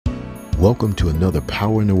Welcome to another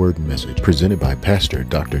Power in the Word message presented by Pastor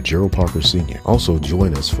Dr. Gerald Parker Sr. Also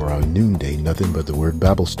join us for our noonday Nothing But the Word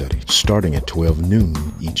Bible study starting at 12 noon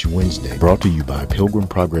each Wednesday. Brought to you by Pilgrim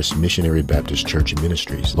Progress Missionary Baptist Church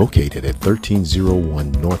Ministries, located at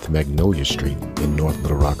 1301 North Magnolia Street in North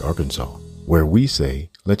Little Rock, Arkansas, where we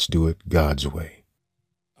say, let's do it God's way.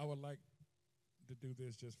 I would like to do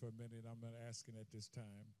this just for a minute. I'm not asking at this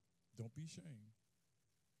time. Don't be ashamed.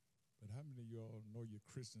 But how many of you all know you're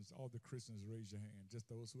Christians? All the Christians, raise your hand. Just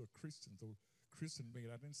those who are Christians. Those Christian made.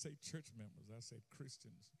 I didn't say church members. I said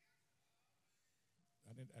Christians.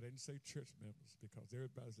 I didn't say church members because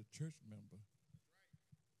everybody's a church member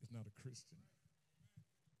is not a Christian.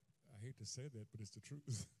 I hate to say that, but it's the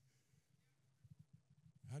truth.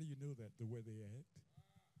 How do you know that? The way they act.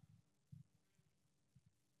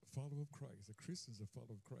 A follower of Christ. A Christian is a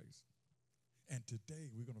follower of Christ. And today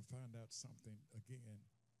we're going to find out something again.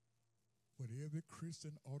 What every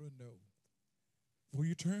Christian ought to know. Will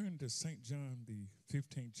you turn to St. John, the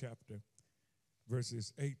 15th chapter,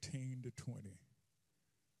 verses 18 to 20.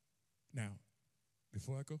 Now,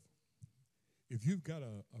 before I go, if you've got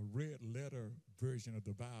a red letter version of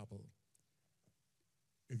the Bible,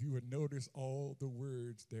 if you would notice all the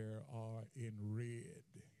words there are in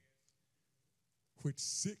red, which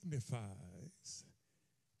signifies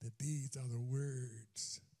that these are the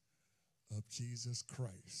words of Jesus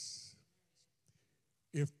Christ.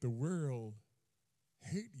 If the world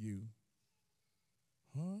hate you,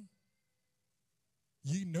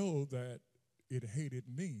 ye know that it hated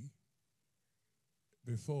me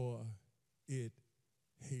before it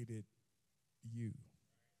hated you.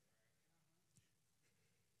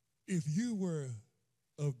 If you were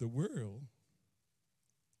of the world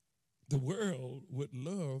would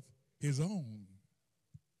love his own.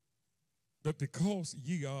 But because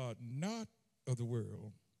ye are not of the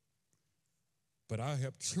world, but I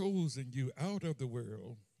have chosen you out of the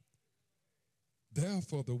world,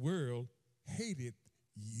 therefore the world hateth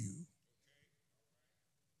you.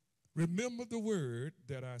 Remember the word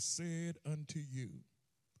that I said unto you.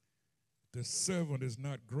 The servant is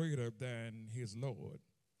not greater than his Lord.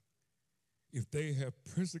 If they have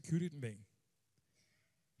persecuted me,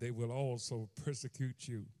 they will also persecute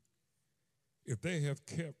you. If they have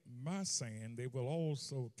kept my saying, they will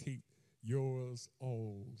also keep yours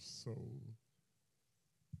also.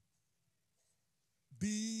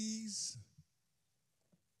 These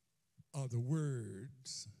are the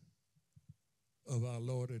words of our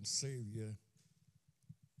Lord and Savior,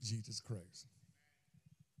 Jesus Christ.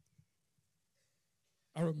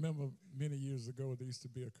 I remember many years ago, there used to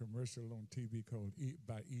be a commercial on TV called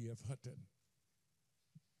by E.F. Hutton.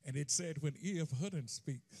 And it said, when E.F. Hutton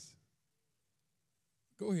speaks,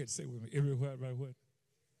 go ahead, say with me, everybody what?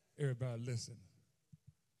 Everybody listen.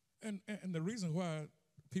 And the reason why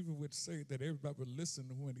people would say that everybody would listen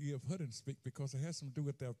when E.F. Hutton speak because it has something to do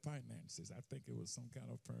with their finances. I think it was some kind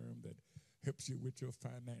of firm that helps you with your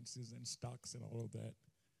finances and stocks and all of that.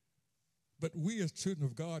 But we as children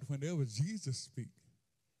of God, whenever Jesus speaks,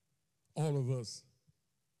 all of us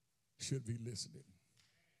should be listening.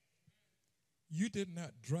 You did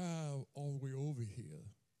not drive all the way over here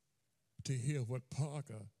to hear what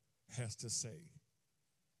Parker has to say.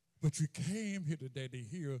 But you came here today to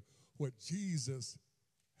hear what Jesus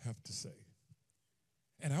have to say.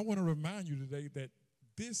 And I want to remind you today that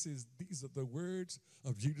these are the words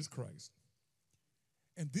of Jesus Christ.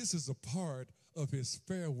 And this is a part of his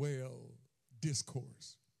farewell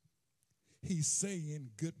discourse. He's saying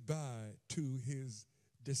goodbye to his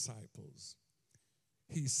disciples.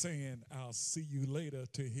 He's saying, I'll see you later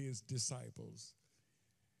to his disciples.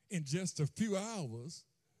 In just a few hours,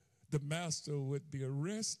 the master would be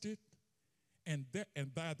arrested, and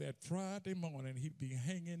by that Friday morning, he'd be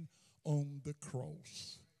hanging on the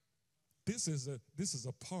cross. This is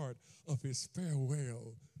a part of his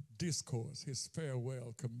farewell discourse, his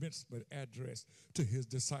farewell commencement address to his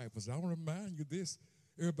disciples. I want to remind you this.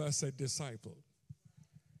 Everybody say disciple.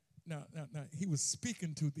 Now, he was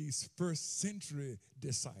speaking to these first century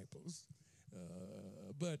disciples.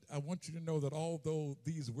 But I want you to know that although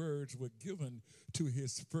these words were given to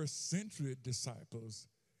his first century disciples,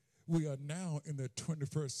 we are now in the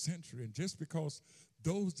 21st century. And just because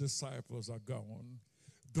those disciples are gone,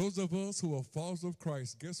 those of us who are followers of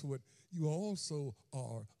Christ, guess what? You also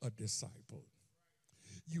are a disciple.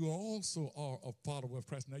 You also are a follower of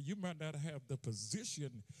Christ. Now, you might not have the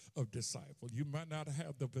position of disciple. You might not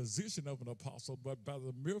have the position of an apostle, but by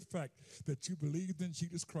the mere fact that you believed in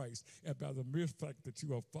Jesus Christ and by the mere fact that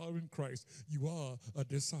you are following Christ, you are a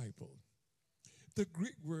disciple. The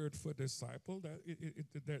Greek word for disciple,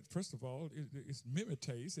 that first of all, is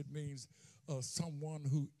mimetes. It means someone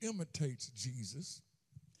who imitates Jesus.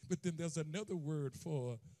 But then there's another word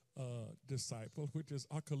for disciple, which is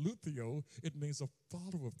akaluthio. It means a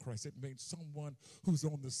follower of Christ. It means someone who's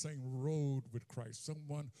on the same road with Christ,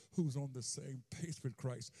 someone who's on the same pace with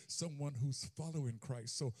Christ, someone who's following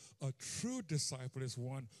Christ. So a true disciple is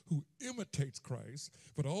one who imitates Christ,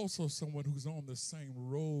 but also someone who's on the same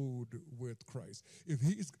road with Christ. If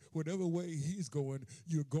he's, whatever way he's going,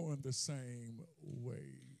 you're going the same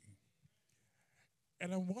way.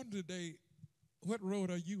 And I wonder today, what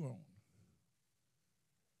road are you on?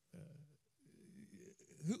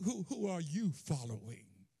 Who are you following?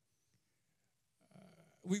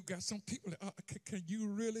 We've got some people. Can you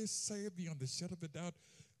really say beyond the shadow of a doubt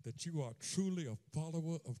that you are truly a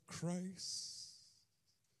follower of Christ?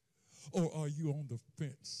 Or are you on the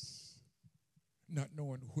fence, not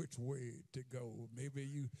knowing which way to go? Maybe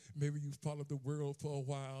you follow the world for a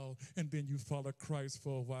while, and then you follow Christ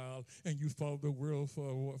for a while, and you follow the world for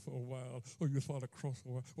a while, or you follow Christ for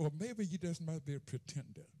a while. Or maybe you just might be a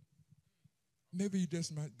pretender. Maybe you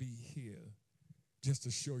just might be here just to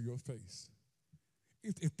show your face.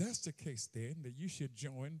 If that's the case, then you should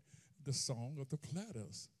join the song of the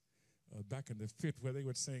Platters back in the 50s, where they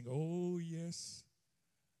would sing, "Oh yes,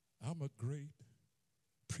 I'm a great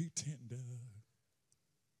pretender."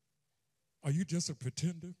 Are you just a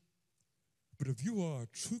pretender? But if you are a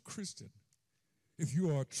true Christian, if you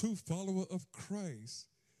are a true follower of Christ,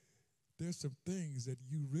 there's some things that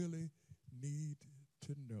you really need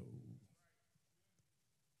to know.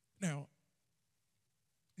 Now,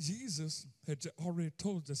 Jesus had already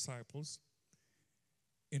told his disciples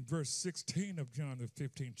in verse 16 of John the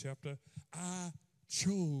 15th chapter, "I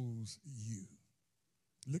chose you."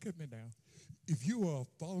 Look at me now. If you are a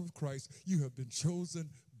follower of Christ, you have been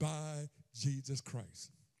chosen by Jesus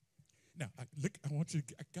Christ. Now, I want you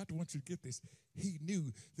to get this. He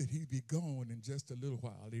knew that he'd be gone in just a little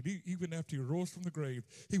while. Even after he rose from the grave,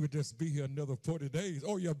 he would just be here another 40 days.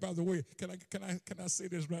 Oh yeah, by the way, can I say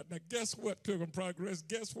this right now? Guess what, Pilgrim Progress?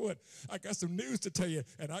 Guess what? I got some news to tell you,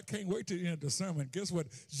 and I can't wait to the end of the sermon. Guess what?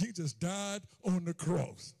 Jesus died on the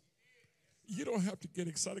cross. You don't have to get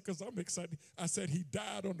excited, because I'm excited. I said he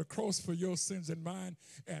died on the cross for your sins and mine,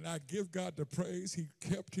 and I give God the praise. He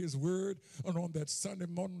kept his word, and on that Sunday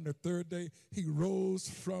morning, the third day, he rose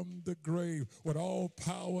from the grave with all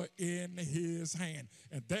power in his hand.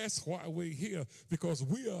 And that's why we're here, because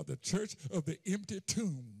we are the church of the empty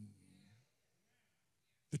tomb.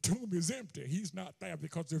 The tomb is empty. He's not there,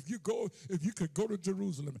 because if you could go to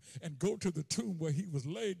Jerusalem and go to the tomb where he was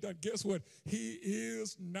laid down, guess what? He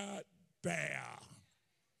is not there.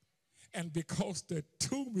 And because the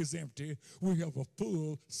tomb is empty, we have a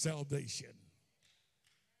full salvation.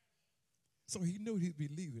 So he knew he'd be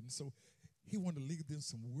leaving, so he wanted to leave them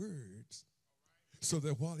some words so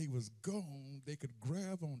that while he was gone, they could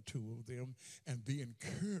grab on two of them and be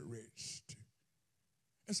encouraged.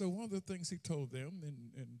 And so one of the things he told them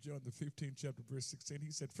in John the 15th chapter, verse 16,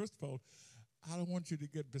 he said, first of all, I don't want you to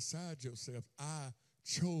get beside yourself. I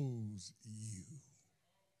chose you.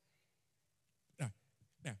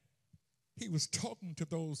 Now, he was talking to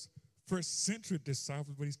those first century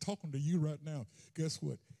disciples, but he's talking to you right now. Guess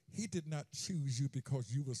what? He did not choose you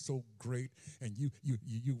because you were so great and you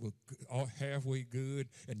were all halfway good.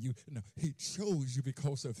 He chose you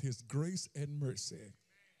because of his grace and mercy.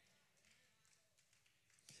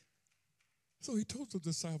 So he told the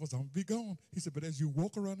disciples, I'm going to be gone. He said, but as you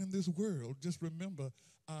walk around in this world, just remember,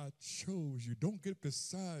 I chose you. Don't get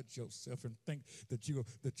beside yourself and think that you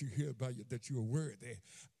hear about you, that you are worthy.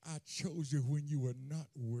 I chose you when you were not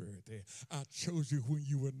worthy. I chose you when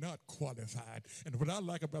you were not qualified. And what I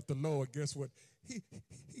like about the Lord, guess what? He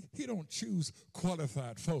don't choose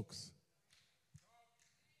qualified folks.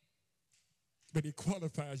 But he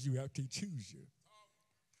qualifies you after he chooses you.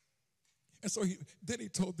 And so then he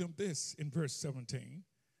told them this in verse 17.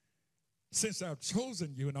 Since I've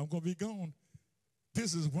chosen you and I'm going to be gone,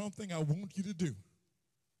 this is one thing I want you to do.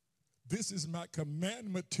 This is my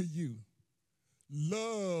commandment to you.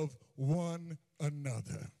 Love one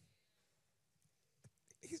another.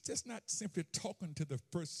 He's just not simply talking to the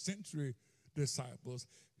first century disciples.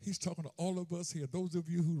 He's talking to all of us here. Those of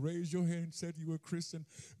you who raised your hand and said you were a Christian,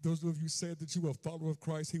 those of you said that you were a follower of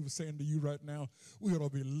Christ, he was saying to you right now, we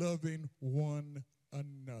ought to be loving one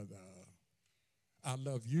another. I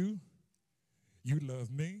love you. You love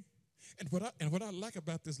me. And what I like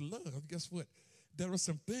about this love, guess what? There are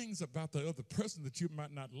some things about the other person that you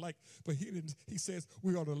might not like, but he didn't. He says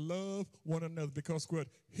we ought to love one another because what?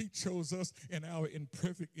 He chose us in our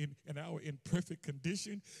imperfect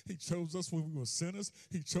condition. He chose us when we were sinners.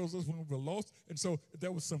 He chose us when we were lost. And so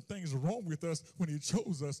there was some things wrong with us when he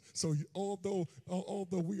chose us. So although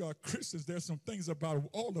we are Christians, there's some things about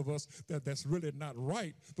all of us that's really not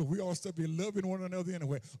right, but we all still be loving one another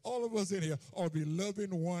anyway. All of us in here ought to be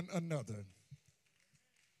loving one another.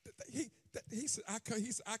 He said,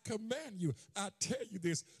 I command you, I tell you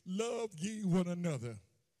this, love ye one another.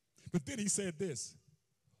 But then he said this,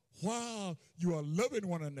 while you are loving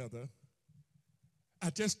one another,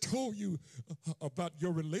 I just told you about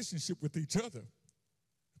your relationship with each other.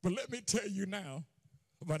 But let me tell you now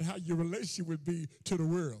about how your relationship would be to the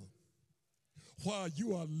world. While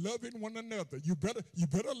you are loving one another, you better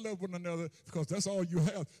love one another because that's all you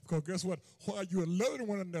have. Because guess what? While you are loving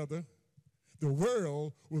one another, the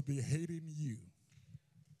world will be hating you.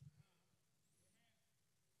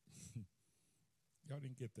 Y'all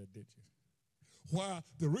didn't get that, did you? Why?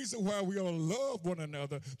 The reason why we all love one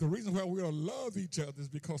another, the reason why we all love each other is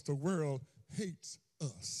because the world hates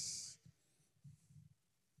us.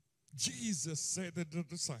 Jesus said to the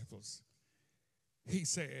disciples, he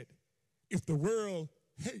said, if the world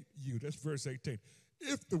hate you, that's verse 18.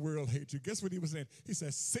 If the world hates you, guess what he was saying? He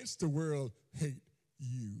said, since the world hate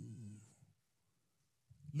you.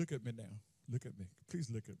 Look at me now. Look at me. Please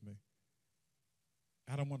look at me.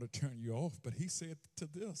 I don't want to turn you off, but he said to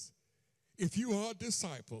this, if you are a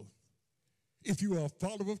disciple, if you are a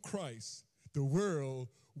follower of Christ, the world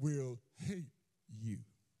will hate you.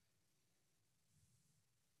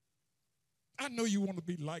 I know you want to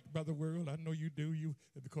be liked by the world. I know you do.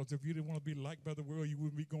 Because if you didn't want to be liked by the world, you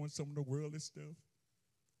wouldn't be going some of the worldly stuff.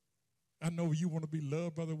 I know you want to be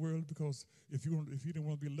loved by the world because if you didn't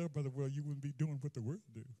want to be loved by the world, you wouldn't be doing what the world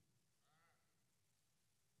do.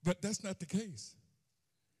 But that's not the case.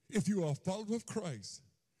 If you are a follower of Christ,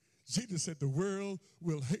 Jesus said the world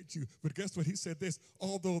will hate you. But guess what? He said this,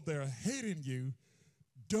 although they're hating you,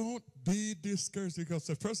 don't be discouraged because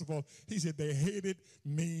first of all, he said they hated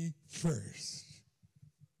me first.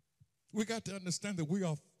 We got to understand that we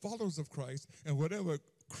are followers of Christ, and whatever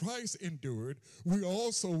Christ endured, we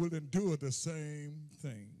also will endure the same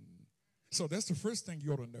thing. So that's the first thing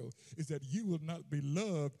you ought to know, is that you will not be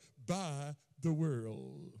loved by the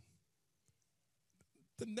world.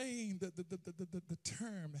 The name, the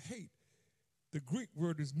term hate, the Greek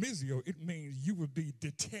word is misio. It means you will be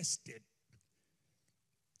detested.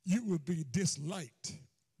 You will be disliked.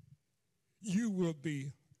 People will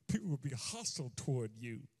be hostile toward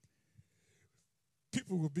you.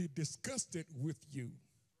 People will be disgusted with you.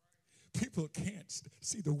 People can't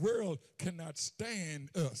see, the world cannot stand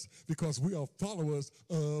us because we are followers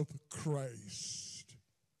of Christ.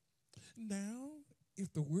 Now,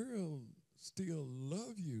 if the world still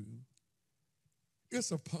love you,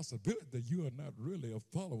 it's a possibility that you are not really a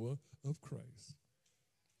follower of Christ.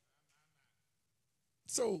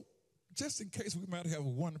 So, just in case we might have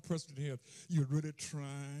one person here, you're really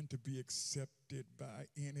trying to be accepted by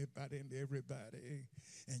anybody and everybody,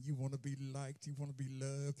 and you want to be liked, you want to be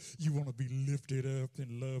loved, you want to be lifted up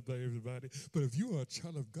and loved by everybody. But if you are a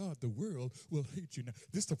child of God, the world will hate you. Now,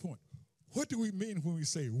 this is the point. What do we mean when we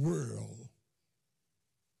say world?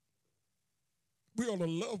 We ought to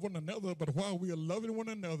love one another, but while we are loving one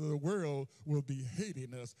another, the world will be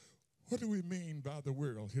hating us. What do we mean by the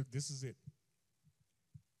world? This is it.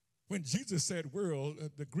 When Jesus said world,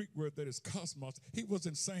 the Greek word that is cosmos, he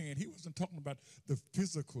wasn't talking about the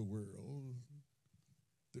physical world,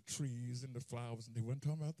 the trees and the flowers, and he wasn't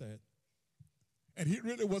talking about that. And he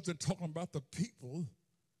really wasn't talking about the people,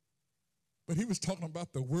 but he was talking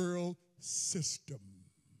about the world system,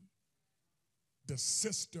 the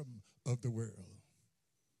system of the world.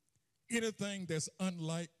 Anything that's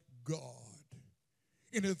unlike God,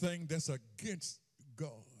 anything that's against God.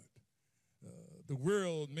 The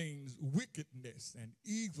world means wickedness and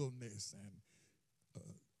evilness and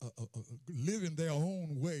living their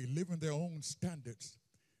own way, living their own standards.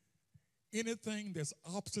 Anything that's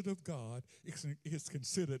opposite of God is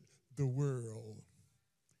considered the world.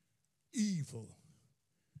 Evil,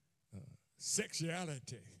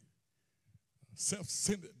 sexuality,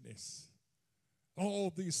 self-centeredness.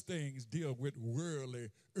 All these things deal with worldly,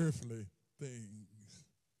 earthly things.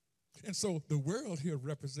 And so the world here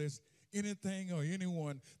represents anything or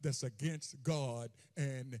anyone that's against God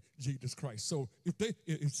and Jesus Christ. So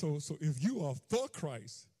if you are for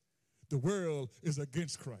Christ, the world is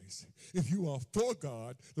against Christ. If you are for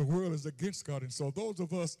God, the world is against God. And so those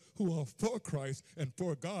of us who are for Christ and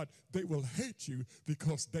for God, they will hate you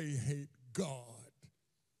because they hate God.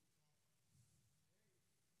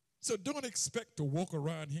 So don't expect to walk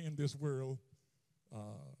around here in this world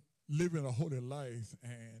living a holy life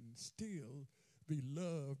and still be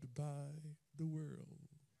loved by the world.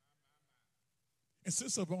 And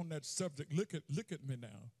since I'm on that subject, look at me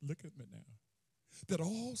now. Look at me now. That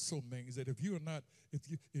also means that if you are not,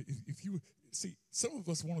 if you see, some of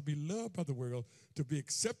us want to be loved by the world, to be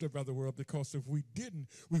accepted by the world, because if we didn't,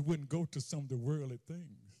 we wouldn't go to some of the worldly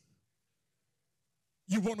things.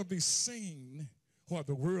 You want to be seen while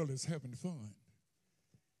the world is having fun.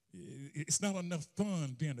 It's not enough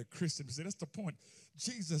fun being a Christian. See, that's the point.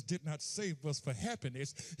 Jesus did not save us for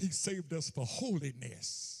happiness. He saved us for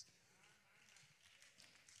holiness.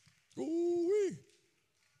 Ooh-wee.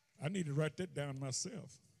 I need to write that down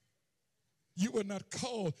myself. You were not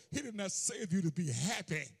called. He did not save you to be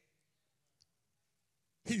happy.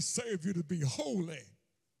 He saved you to be holy.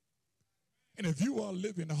 And if you are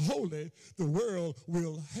living holy, the world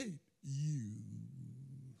will hate you.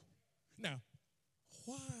 Now,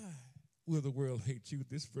 why will the world hate you?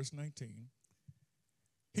 This verse 19.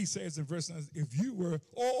 He says in verse 19, if you were,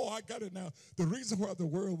 I got it now. The reason why the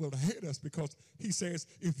world will hate us, because he says,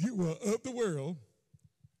 if you were of the world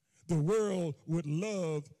would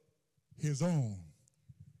love his own.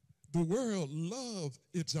 The world loves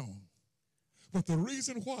its own. But the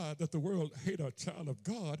reason why that the world hate a child of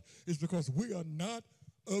God is because we are not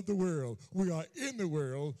of the world. We are in the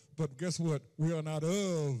world, but guess what? We are not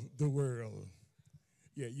of the world.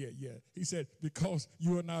 Yeah. He said, because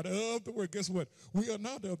you are not of the world. Guess what? We are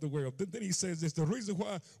not of the world. Then he says, it's the reason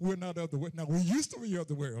why we're not of the world. Now, we used to be of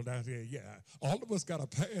the world out here. Yeah. All of us got a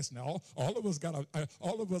past now. All of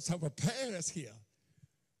us have a past here.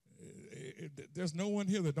 There's no one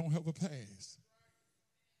here that don't have a past.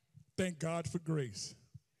 Thank God for grace.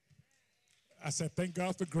 I said, thank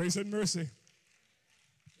God for grace and mercy.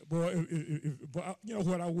 Boy, you know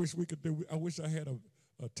what I wish we could do? I wish I had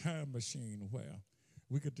a time machine where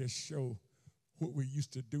we could just show what we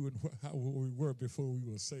used to do and how we were before we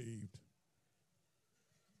were saved.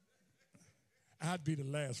 I'd be the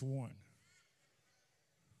last one.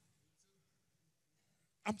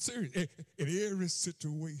 I'm serious. In every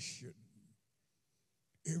situation,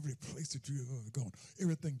 every place that you've ever gone,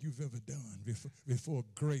 everything you've ever done before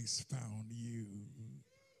grace found you.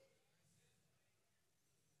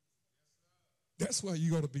 That's why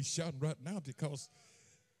you ought to be shouting right now, because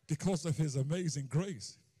of his amazing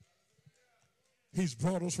grace. He's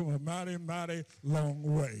brought us from a mighty, mighty long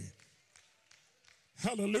way.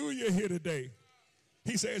 Hallelujah here today.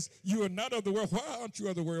 He says, you are not of the world. Why aren't you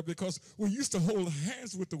of the world? Because we used to hold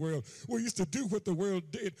hands with the world. We used to do what the world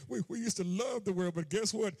did. We used to love the world. But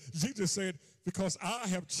guess what? Jesus said, because I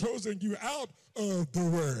have chosen you out of the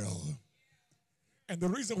world. And the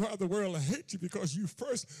reason why the world hates you, because you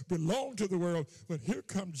first belonged to the world, but here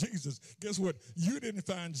comes Jesus. Guess what? You didn't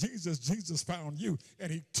find Jesus. Jesus found you. And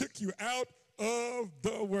he took you out of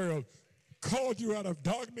the world, called you out of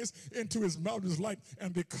darkness into his marvelous light.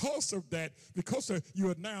 And because of that, you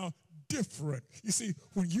are now different. You see,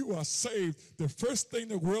 when you are saved, the first thing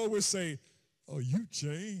the world will say, oh, you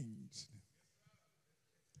changed.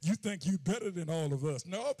 You think you're better than all of us.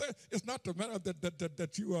 No, it's not the matter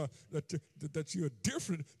that you are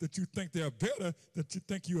different, that you think they're better, that you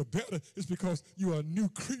think you are better. It's because you are a new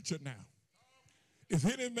creature now. If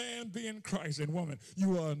any man be in Christ and woman,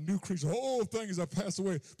 you are a new creature. All things are passed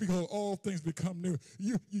away because all things become new.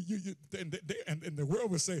 And the world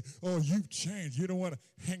will say, oh, you've changed. You don't want to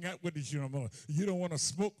hang out with us anymore. You don't want to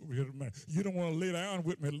smoke with me. You don't want to lay down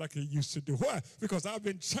with me like you used to do. Why? Because I've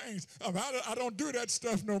been changed. I don't do that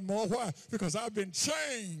stuff no more. Why? Because I've been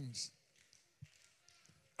changed.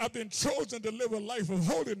 I've been chosen to live a life of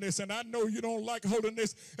holiness, and I know you don't like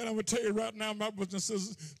holiness, and I'm going to tell you right now, my brothers and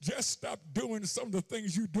sisters, just stop doing some of the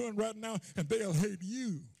things you're doing right now, and they'll hate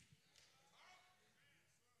you.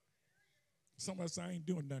 Somebody say, I ain't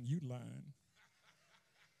doing nothing, you lying.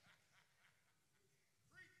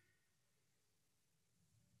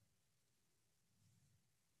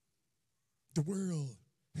 The world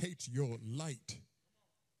hates your light.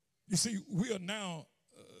 You see, we are now,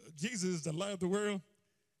 Jesus is the light of the world.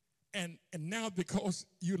 And now because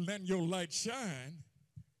you let your light shine,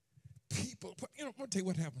 people, I'm going to tell you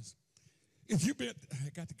what happens. If you've been, I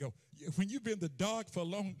got to go. When you've been in darkness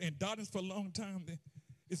for a long time,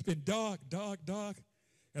 it's been dark,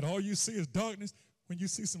 and all you see is darkness. When you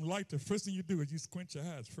see some light, the first thing you do is you squint your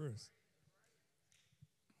eyes first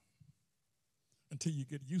until you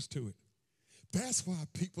get used to it. That's why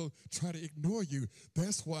people try to ignore you.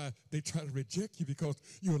 That's why they try to reject you, because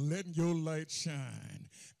you're letting your light shine.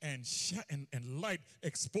 And light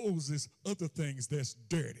exposes other things that's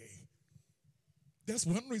dirty. That's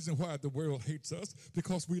one reason why the world hates us,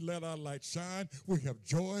 because we let our light shine. We have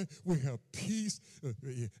joy. We have peace.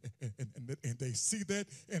 And they see that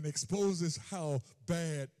and exposes how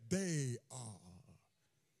bad they are.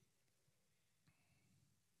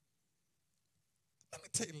 Let me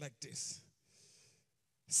tell you like this.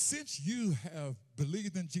 Since you have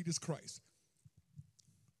believed in Jesus Christ,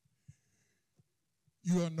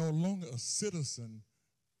 you are no longer a citizen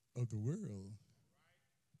of the world.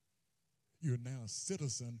 You're now a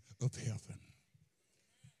citizen of heaven.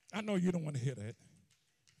 I know you don't want to hear that.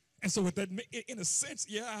 And so with that, in a sense,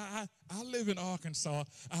 yeah, I live in Arkansas.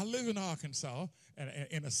 I live in Arkansas, and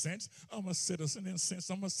in a sense, I'm a citizen. In a sense,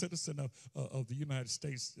 I'm a citizen of the United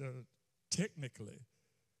States, technically.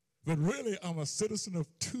 But really, I'm a citizen of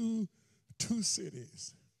two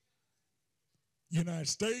cities, United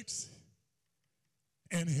States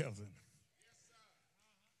and heaven.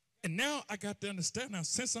 And now I got to understand now,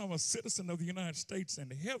 since I'm a citizen of the United States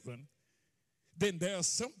and heaven, then there are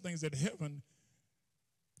some things that heaven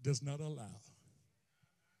does not allow.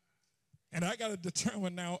 And I got to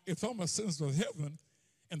determine now, if I'm a citizen of heaven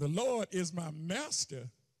and the Lord is my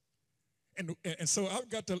master, and so I've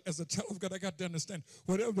got to, as a child of God, I got to understand,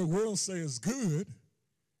 whatever the world says is good,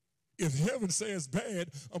 if heaven says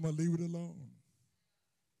bad, I'm going to leave it alone.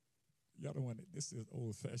 Y'all don't want it. This is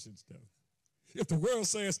old-fashioned stuff. If the world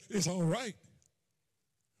says it's all right,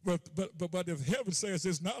 but if heaven says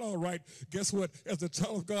it's not all right, guess what? As a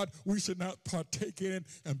child of God, we should not partake in it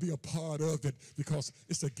and be a part of it, because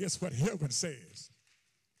it's against what heaven says.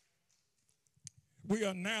 We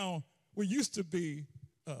used to be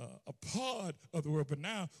a part of the world, but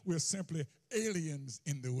now we're simply aliens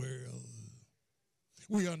in the world.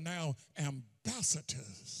 We are now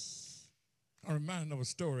ambassadors. I'm reminded of a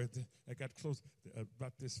story that I got close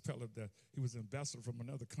about this fellow that he was an ambassador from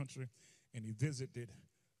another country, and he visited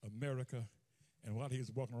America. And while he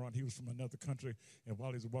was walking around, he was from another country, and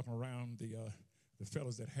while he was walking around, the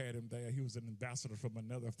fellows that had him there, he was an ambassador from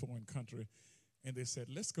another foreign country, and they said,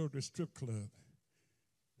 let's go to the strip club.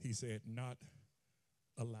 He said, not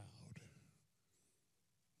allowed.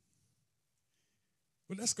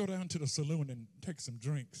 Well, let's go down to the saloon and take some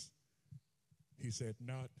drinks. He said,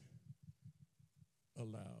 not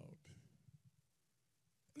allowed.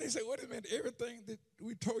 And they said, wait a minute, everything that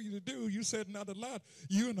we told you to do, you said not allowed.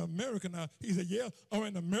 You're in America now. He said, yeah, I'm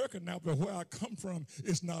in America now, but where I come from,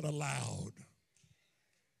 it's not allowed.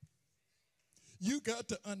 You got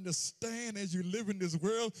to understand, as you live in this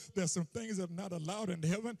world, there's some things that are not allowed in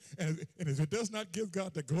heaven. And if it does not give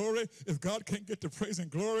God the glory, if God can't get the praise and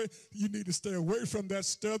glory, you need to stay away from that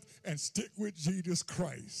stuff and stick with Jesus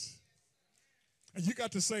Christ. And you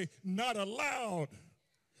got to say, not allowed.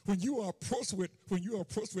 When you are approached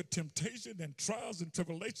with temptation and trials and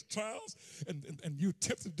tribulation trials, and you're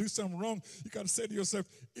tempted to do something wrong, you got to say to yourself,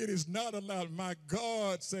 it is not allowed. My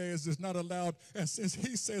God says it's not allowed, and since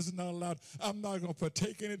he says it's not allowed, I'm not going to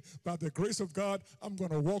partake in it. By the grace of God, I'm going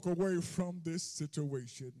to walk away from this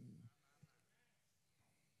situation.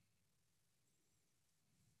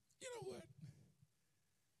 You know what?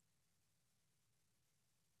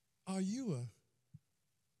 Are you a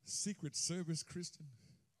Secret Service Christian?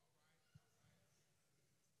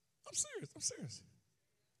 I'm serious.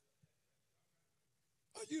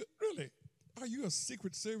 Are you a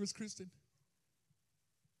Secret Service Christian?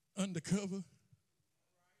 Undercover?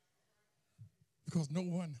 Because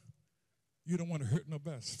you don't want to hurt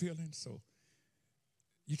nobody's feelings, so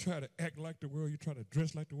you try to act like the world, you try to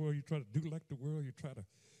dress like the world, you try to do like the world,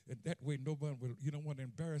 and that way you don't want to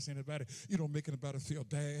embarrass anybody, you don't make anybody feel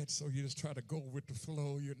bad, so you just try to go with the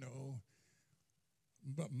flow,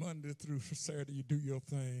 But Monday through Saturday, you do your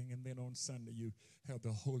thing, and then on Sunday, you have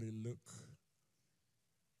the holy look.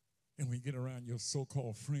 And when you get around your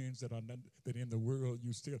so-called friends that in the world,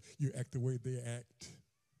 you act the way they act.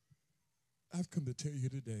 I've come to tell you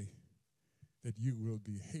today that you will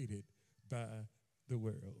be hated by the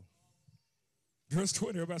world. Verse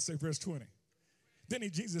 20, everybody say verse 20. Then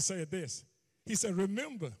Jesus said this. He said,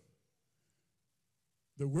 remember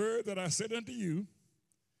the word that I said unto you,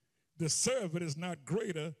 the servant is not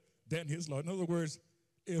greater than his Lord. In other words,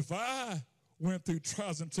 if I went through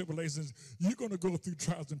trials and tribulations, you're going to go through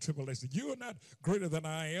trials and tribulations. You are not greater than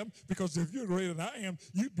I am, because if you're greater than I am,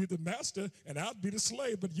 you'd be the master and I'd be the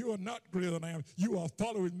slave, but you are not greater than I am. You are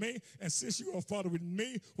following me, and since you are following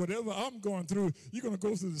me, whatever I'm going through, you're going to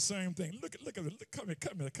go through the same thing. Look at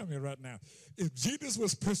it. Come here right now. If Jesus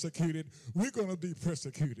was persecuted, we're going to be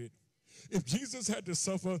persecuted. If Jesus had to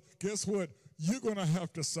suffer, guess what? You're going to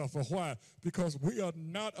have to suffer. Why? Because we are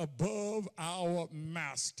not above our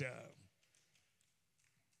master.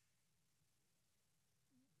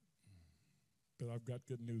 But I've got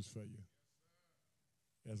good news for you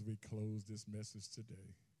as we close this message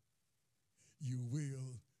today. You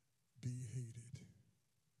will be hated.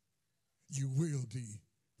 You will be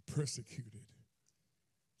persecuted.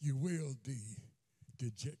 You will be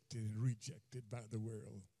dejected and rejected by the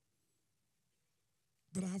world.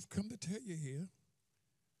 But I've come to tell you here,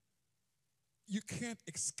 you can't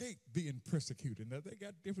escape being persecuted. Now, they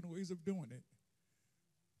got different ways of doing it.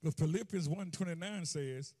 But Philippians 1:29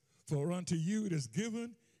 says, for unto you it is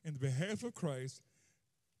given in the behalf of Christ,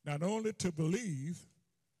 not only to believe,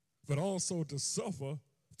 but also to suffer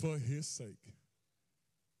for his sake.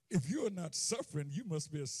 If you are not suffering, you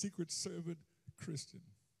must be a secret servant Christian.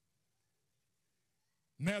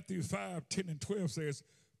 Matthew 5:10-12 says,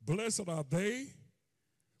 blessed are they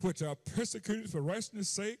which are persecuted for righteousness'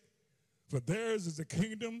 sake, for theirs is the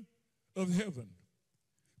kingdom of heaven.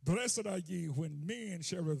 Blessed are ye when men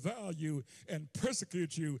shall revile you and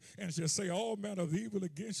persecute you and shall say all manner of evil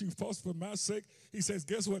against you falsely for my sake. He says,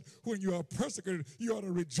 guess what? When you are persecuted, you ought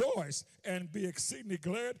to rejoice and be exceedingly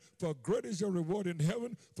glad, for great is your reward in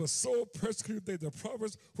heaven, for so persecuted they the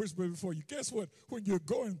prophets which were before you. Guess what? When you're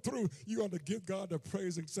going through, you ought to give God the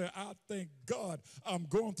praise and say, I thank God I'm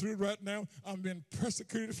going through right now. I'm being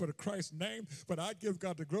persecuted for the Christ's name, but I give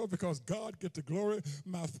God the glory because God get the glory.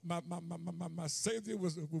 My Savior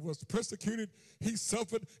was persecuted, he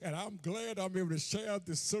suffered, and I'm glad I'm able to share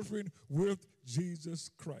this suffering with Jesus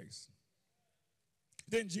Christ.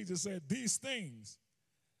 Then Jesus said, these things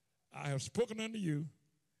I have spoken unto you,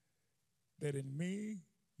 that in me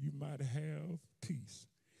you might have peace.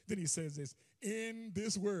 Then he says this, in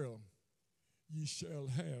this world you shall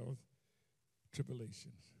have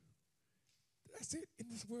tribulations. That's it. In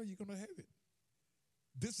this world you're going to have it.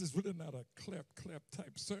 This is really not a clap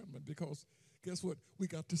type sermon because guess what? We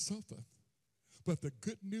got to suffer. But the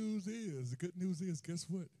good news is, guess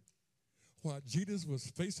what? While Jesus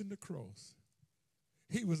was facing the cross,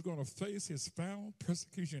 he was going to face his final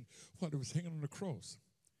persecution while he was hanging on the cross.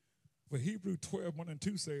 For Hebrews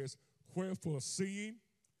 12:1-2 says, wherefore seeing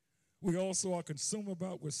we also are consumed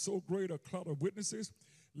about with so great a cloud of witnesses,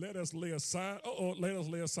 let us lay aside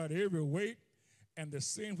every weight and the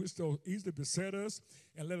sin which so easily beset us,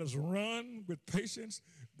 and let us run with patience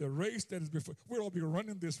the race that is before. We'll all be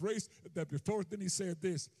running this race that before us. Then he said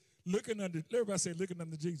this, everybody say looking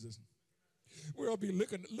unto Jesus. We'll all be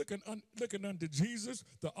looking unto Jesus,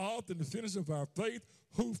 the author and the finisher of our faith,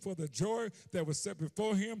 who for the joy that was set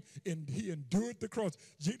before him, and he endured the cross.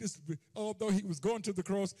 Jesus, although he was going to the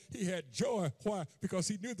cross, he had joy. Why? Because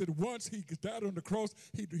he knew that once he died on the cross,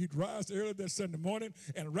 he'd rise early that Sunday morning,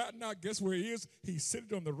 and right now, guess where he is? He's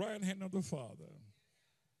sitting on the right hand of the Father.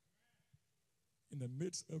 In the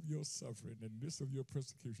midst of your suffering, in the midst of your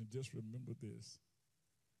persecution, just remember this.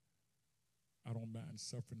 I don't mind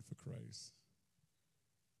suffering for Christ,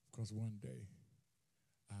 because one day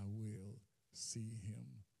I will see him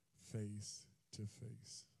face to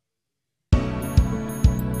face.